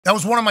That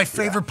was one of my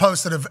favorite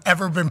posts that have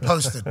ever been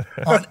posted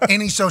on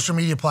any social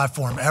media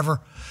platform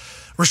ever.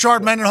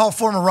 Rashard Mendenhall,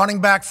 former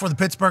running back for the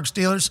Pittsburgh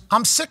Steelers.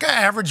 I'm sick of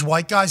average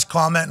white guys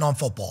commenting on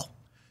football.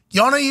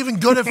 Y'all not even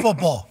good at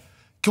football.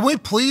 Can we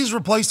please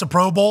replace the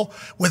Pro Bowl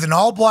with an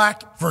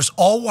all-black versus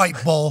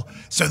all-white bowl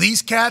so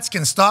these cats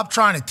can stop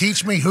trying to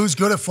teach me who's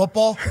good at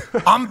football?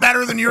 I'm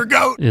better than your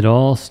GOAT. It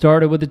all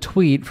started with a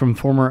tweet from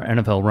former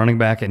NFL running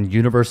back and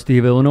University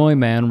of Illinois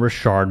man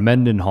Rashard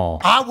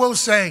Mendenhall. I will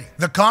say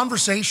the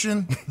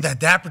conversation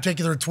that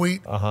particular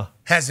tweet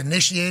has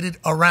initiated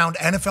around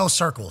NFL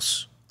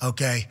circles,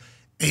 okay,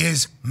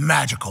 is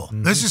magical.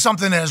 This is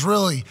something that has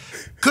really,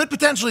 could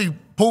potentially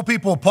pull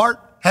people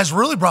apart, has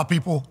really brought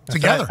people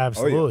together. Right.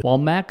 Absolutely. While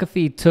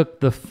McAfee took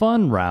the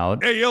fun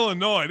route. Hey,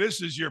 Illinois,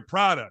 this is your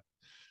product.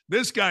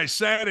 This guy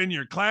sat in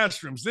your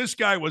classrooms. This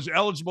guy was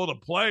eligible to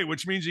play,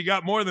 which means he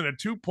got more than a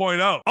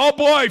 2.0. Oh,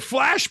 boy,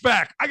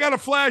 flashback. I got a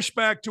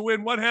flashback to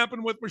win. What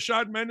happened with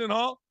Rashard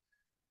Mendenhall?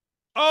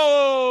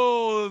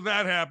 Oh,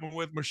 that happened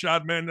with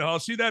Rashard Mendenhall.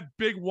 See that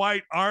big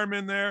white arm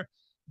in there?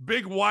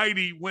 Big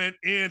Whitey went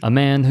in. A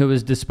man who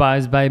is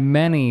despised by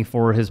many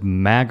for his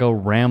MAGA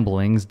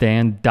ramblings,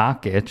 Dan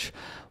Dockich,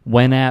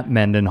 went at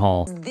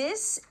Mendenhall.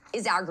 This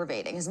is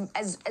aggravating.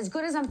 As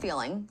good as I'm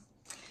feeling,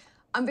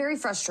 I'm very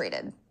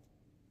frustrated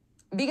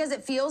because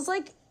it feels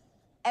like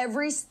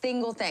every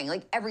single thing,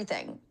 like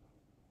everything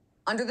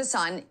under the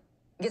sun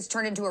gets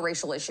turned into a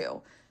racial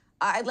issue.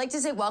 I'd like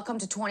to say welcome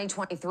to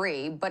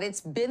 2023, but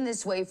it's been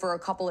this way for a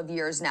couple of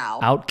years now.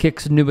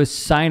 Outkick's newest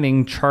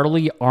signing,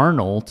 Charlie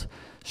Arnold,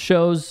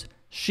 shows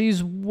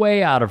she's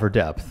way out of her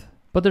depth.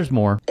 But there's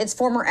more. It's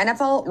former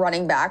NFL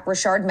running back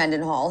Rashard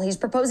Mendenhall. He's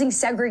proposing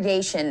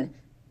segregation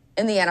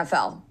in the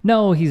NFL.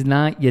 No, he's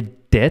not, you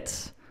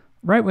ditz.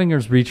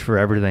 Right-wingers reach for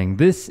everything.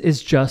 This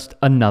is just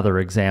another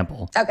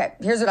example. Okay,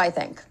 here's what I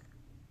think.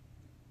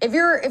 If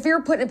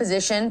you're put in a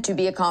position to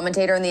be a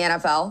commentator in the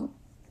NFL,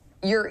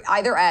 you're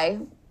either A,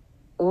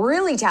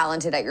 really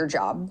talented at your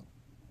job,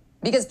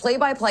 because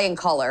play-by-play in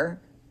color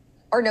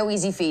are no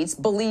easy feats.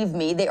 Believe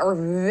me, they are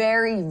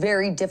very,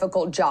 very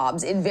difficult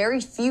jobs, and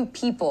very few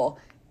people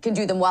can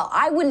do them well.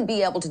 I wouldn't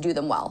be able to do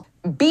them well.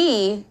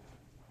 B,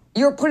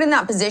 you're put in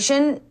that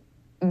position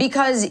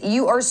because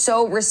you are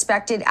so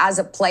respected as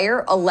a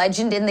player, a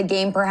legend in the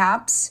game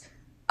perhaps,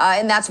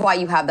 and that's why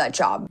you have that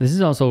job. This is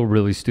also a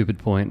really stupid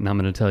point, and I'm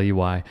going to tell you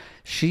why.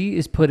 She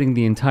is putting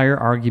the entire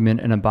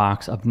argument in a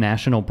box of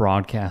national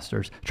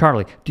broadcasters.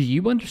 Charlie, do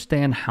you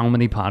understand how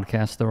many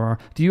podcasts there are?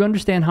 Do you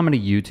understand how many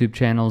YouTube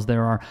channels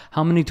there are?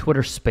 How many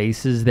Twitter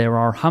spaces there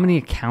are? How many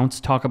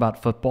accounts talk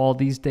about football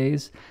these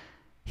days?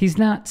 He's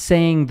not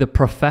saying the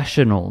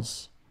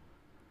professionals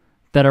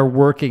that are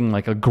working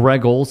like a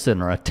Greg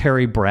Olson or a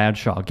Terry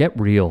Bradshaw. Get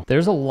real.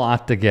 There's a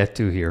lot to get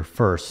to here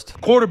first.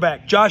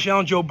 Quarterback, Josh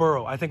Allen, Joe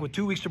Burrow. I think with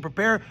 2 weeks to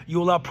prepare,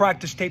 you allow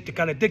practice tape to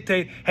kind of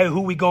dictate, hey,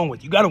 who we going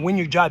with? You got to win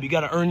your job. You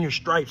got to earn your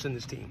stripes in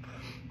this team.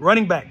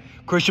 Running back,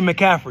 Christian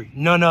McCaffrey,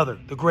 none other.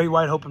 The great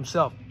white hope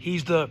himself.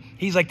 He's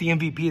like the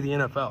MVP of the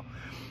NFL.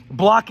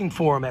 Blocking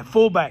for him at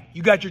fullback,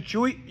 you got your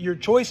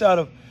choice out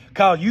of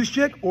Kyle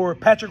Juszczyk or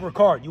Patrick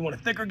Ricard. You want a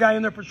thicker guy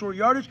in there for short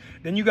yardage?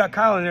 Then you got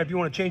Kyle in there if you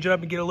want to change it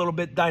up and get a little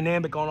bit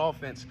dynamic on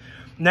offense.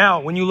 Now,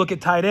 when you look at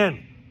tight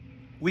end,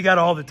 we got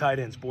all the tight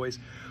ends, boys.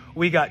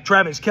 We got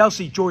Travis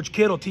Kelce, George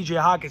Kittle,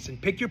 TJ Hawkinson.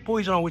 Pick your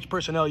poison on which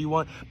personnel you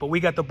want, but we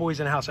got the boys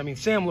in the house. I mean,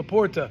 Sam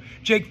Laporta,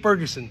 Jake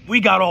Ferguson. We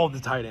got all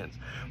the tight ends.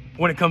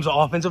 When it comes to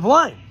offensive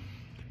line,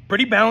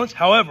 pretty balanced.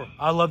 However,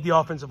 I love the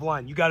offensive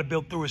line. You got to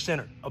build through a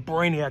center, a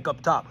brainiac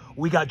up top.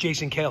 We got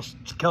Jason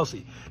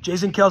Kelce.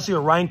 Jason Kelce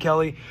or Ryan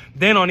Kelly.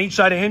 Then on each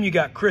side of him, you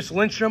got Chris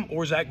Lindstrom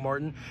or Zach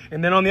Martin.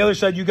 And then on the other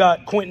side, you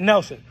got Quentin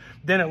Nelson.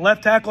 Then at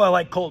left tackle, I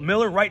like Colt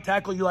Miller. Right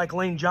tackle, you like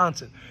Lane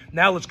Johnson.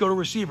 Now let's go to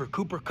receiver,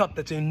 Cooper Kupp.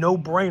 That's a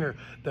no-brainer.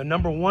 The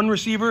number one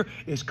receiver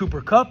is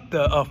Cooper Kupp,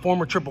 the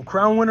former Triple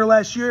Crown winner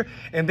last year.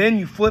 And then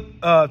you flip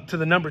to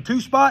the number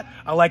 2 spot.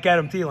 I like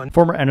Adam Thielen.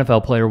 Former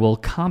NFL player Will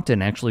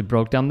Compton actually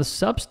broke down the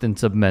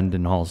substance of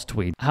Mendenhall's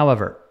tweet.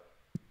 However,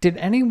 did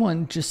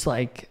anyone just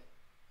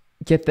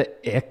get the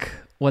ick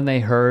when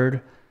they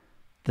heard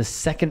the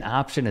second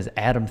option is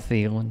Adam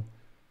Thielen?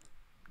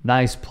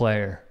 Nice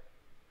player.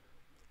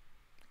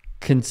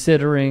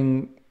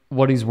 Considering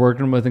what he's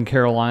working with in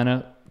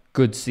Carolina,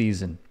 good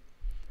season.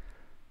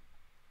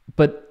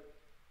 But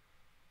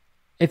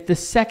if the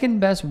second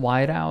best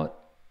wideout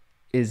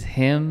is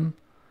him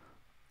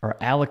or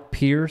Alec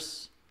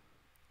Pierce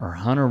or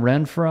Hunter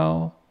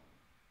Renfrow,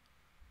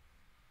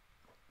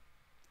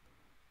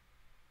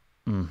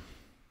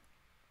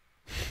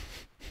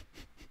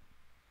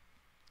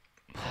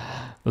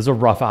 those are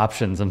rough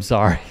options. I'm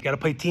sorry. You got to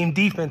play team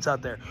defense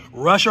out there.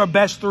 Rush our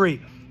best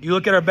 3. You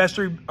look at our best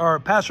 3, our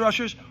pass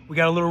rushers, we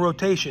got a little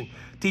rotation.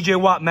 TJ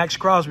Watt, Max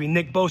Crosby,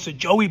 Nick Bosa,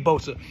 Joey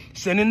Bosa.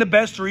 Send in the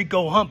best 3,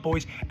 go hunt,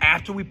 boys.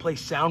 After we play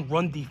sound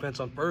run defense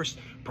on first,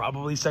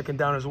 probably second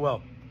down as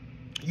well.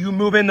 You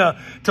move into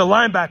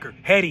linebacker,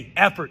 heady,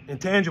 effort,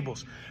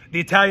 intangibles. The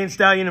Italian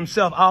stallion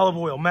himself, Olive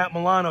Oil, Matt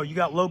Milano. You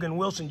got Logan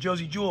Wilson,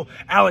 Josie Jewell,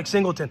 Alex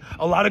Singleton.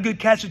 A lot of good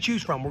cats to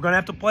choose from. We're gonna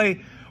have to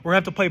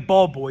play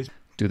ball, boys.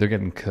 Dude, they're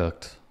getting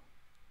cooked.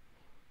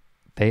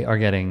 They are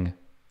getting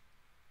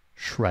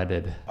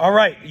shredded. All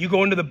right, you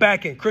go into the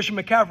back end. Christian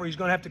McCaffrey, he's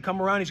going to have to come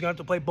around. He's going to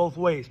have to play both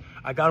ways.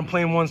 I got him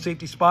playing one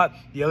safety spot,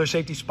 the other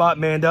safety spot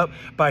manned up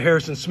by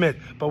Harrison Smith.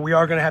 But we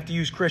are going to have to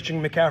use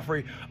Christian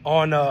McCaffrey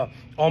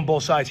on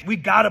both sides. We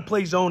got to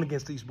play zone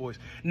against these boys.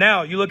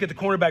 Now, you look at the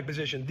cornerback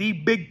position, the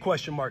big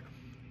question mark.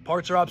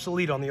 Parts are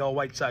obsolete on the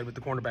all-white side with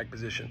the cornerback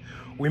position.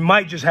 We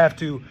might just have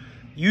to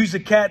use the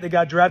cat that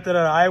got drafted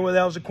out of Iowa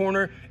that was a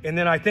corner, and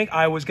then I think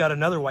Iowa's got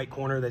another white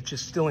corner that's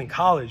just still in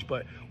college,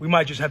 but we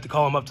might just have to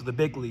call him up to the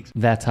big leagues.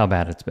 That's how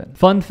bad it's been.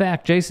 Fun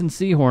fact, Jason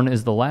Sehorn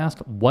is the last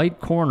white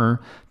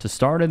corner to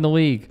start in the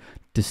league.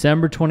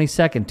 December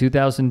 22nd,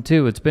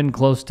 2002. It's been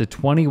close to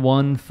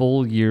 21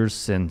 full years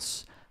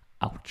since.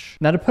 Ouch.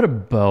 Now to put a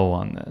bow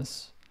on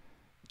this,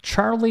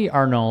 Charlie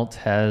Arnault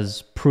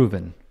has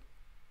proven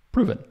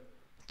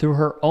through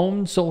her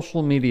own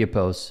social media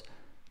posts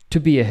to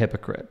be a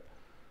hypocrite.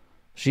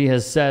 She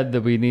has said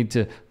that we need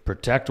to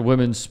protect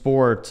women's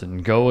sports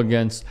and go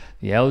against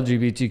the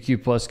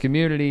LGBTQ plus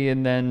community,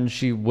 and then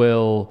she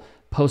will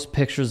post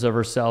pictures of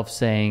herself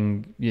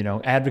saying,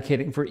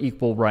 advocating for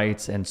equal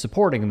rights and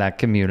supporting that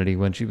community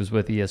when she was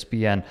with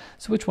ESPN.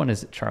 So which one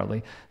is it,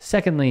 Charlie?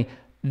 Secondly,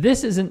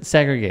 this isn't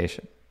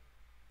segregation.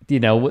 Do you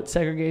know what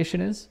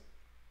segregation is?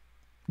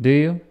 Do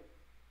you?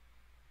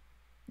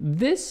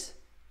 This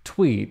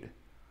tweet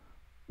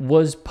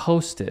was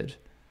posted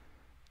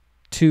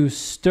to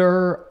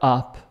stir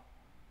up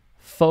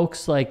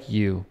folks like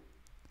you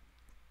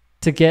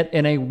to get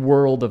in a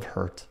world of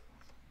hurt.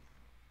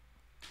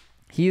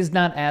 He is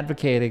not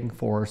advocating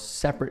for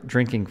separate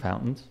drinking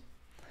fountains.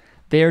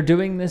 They are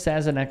doing this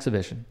as an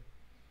exhibition,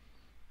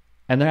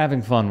 and they're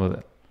having fun with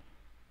it.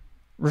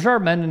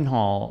 Rashard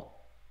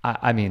Mendenhall,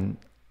 I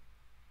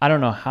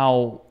don't know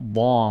how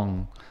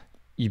long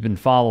you've been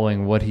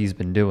following what he's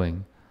been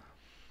doing,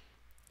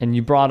 and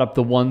you brought up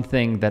the one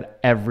thing that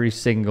every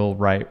single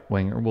right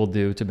winger will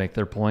do to make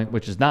their point,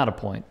 which is not a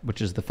point, which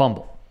is the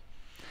fumble.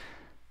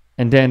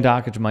 And Dan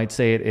Dockage might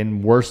say it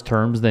in worse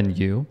terms than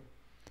you.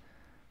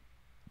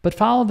 But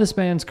follow this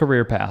man's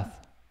career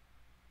path.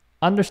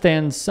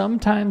 Understand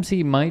sometimes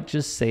he might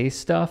just say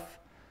stuff,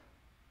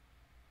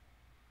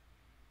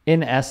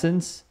 in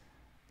essence,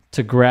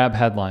 to grab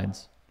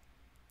headlines.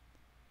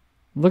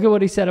 Look at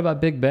what he said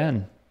about Big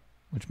Ben,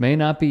 which may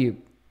not be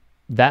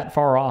that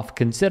far off,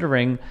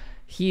 considering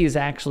he is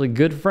actually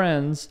good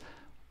friends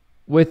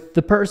with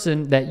the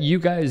person that you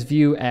guys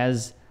view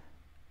as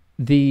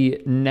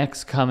the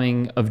next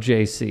coming of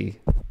JC,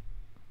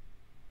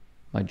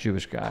 my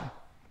Jewish guy.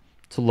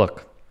 So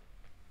look,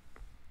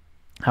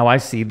 how I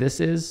see this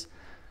is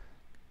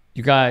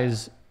you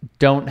guys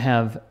don't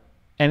have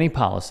any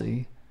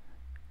policy.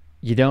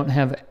 You don't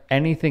have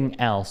anything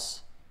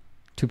else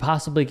to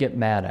possibly get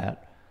mad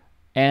at.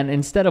 And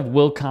instead of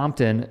Will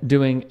Compton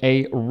doing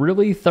a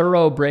really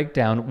thorough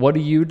breakdown, what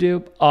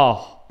do?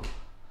 Oh,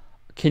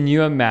 can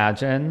you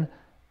imagine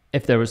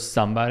if there was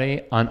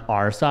somebody on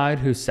our side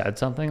who said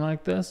something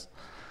like this?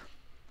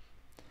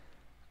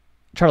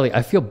 Charlie,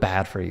 I feel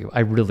bad for you.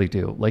 I really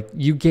do. Like,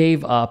 you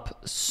gave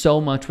up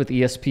so much with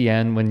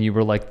ESPN when you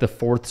were like the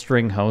fourth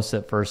string host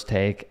at First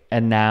Take,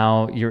 and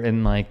now you're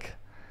in like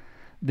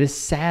this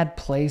sad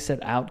place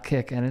at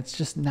Outkick, and it's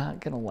just not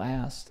going to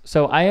last.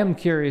 So I am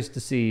curious to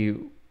see,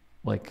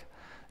 like,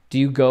 do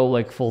you go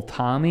like full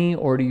Tommy,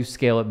 or do you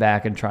scale it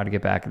back and try to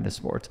get back into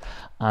sports?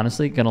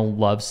 Honestly, going to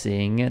love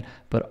seeing it,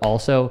 but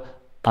also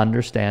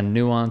understand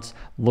nuance,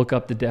 look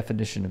up the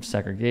definition of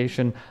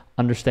segregation,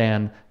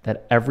 understand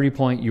that every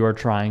point you are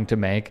trying to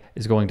make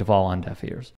is going to fall on deaf ears.